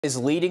Is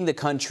leading the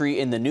country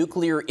in the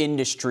nuclear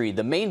industry.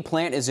 The main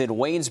plant is in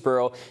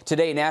Waynesboro.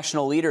 Today,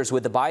 national leaders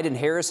with the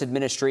Biden-Harris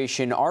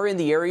administration are in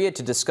the area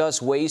to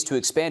discuss ways to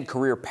expand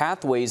career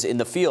pathways in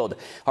the field.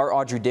 Our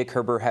Audrey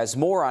Dickherber has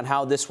more on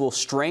how this will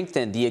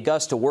strengthen the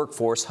Augusta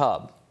workforce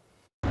hub.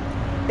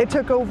 It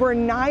took over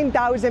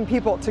 9,000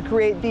 people to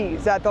create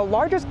these at the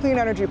largest clean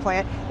energy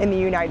plant in the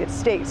United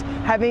States,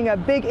 having a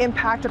big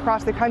impact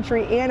across the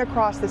country and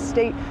across the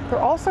state. They're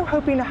also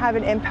hoping to have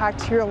an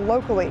impact here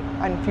locally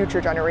on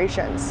future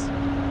generations.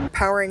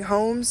 Powering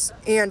homes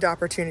and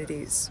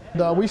opportunities.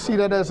 We see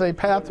that as a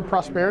path to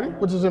prosperity,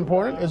 which is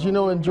important. As you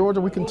know, in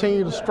Georgia, we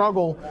continue to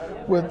struggle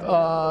with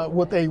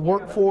a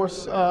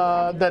workforce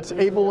that's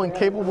able and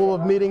capable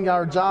of meeting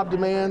our job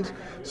demands.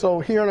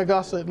 So here in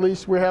Augusta, at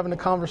least, we're having a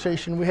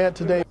conversation we had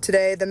today.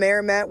 Today, the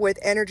mayor met with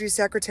Energy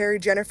Secretary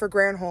Jennifer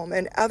Granholm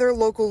and other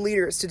local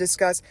leaders to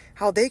discuss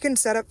how they can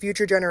set up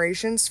future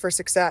generations for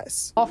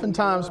success.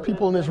 Oftentimes,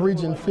 people in this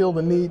region feel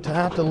the need to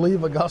have to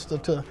leave Augusta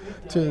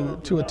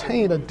to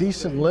attain a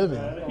decent living.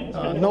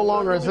 No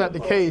longer is that the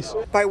case.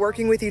 By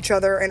working with each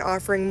other and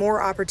offering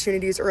more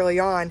opportunities early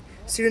on,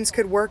 students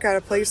could work at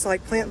a place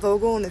like Plant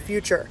Vogtle in the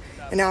future.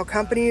 And now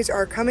companies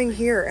are coming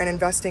here and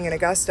investing in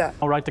Augusta.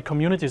 All right, the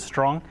community is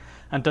strong,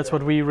 and that's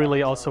what we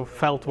really also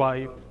felt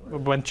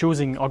when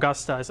choosing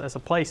Augusta as a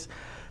place.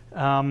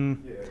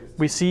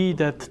 We see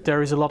that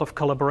there is a lot of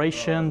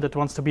collaboration that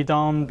wants to be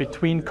done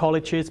between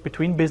colleges,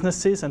 between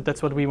businesses, and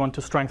that's what we want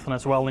to strengthen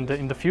as well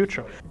in the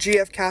future.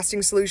 GF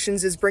Casting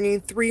Solutions is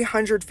bringing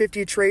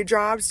 350 trade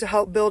jobs to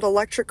help build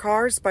electric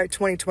cars by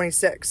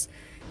 2026.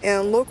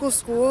 And local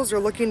schools are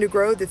looking to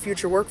grow the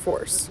future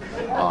workforce.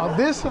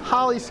 This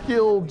highly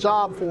skilled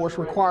job force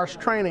requires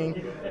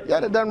training,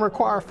 yet it doesn't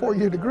require a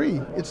 4-year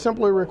degree. It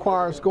simply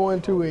requires going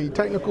to a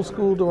technical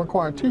school to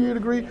require a 2-year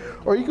degree,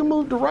 or you can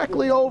move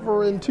directly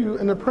over into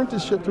an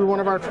apprenticeship through one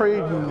of our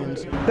trade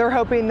unions. They're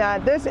hoping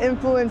that this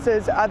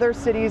influences other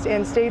cities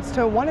and states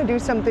to want to do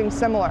something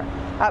similar.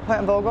 At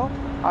Plant Vogtle,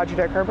 Audrey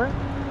Dickherber,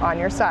 on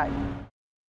your side.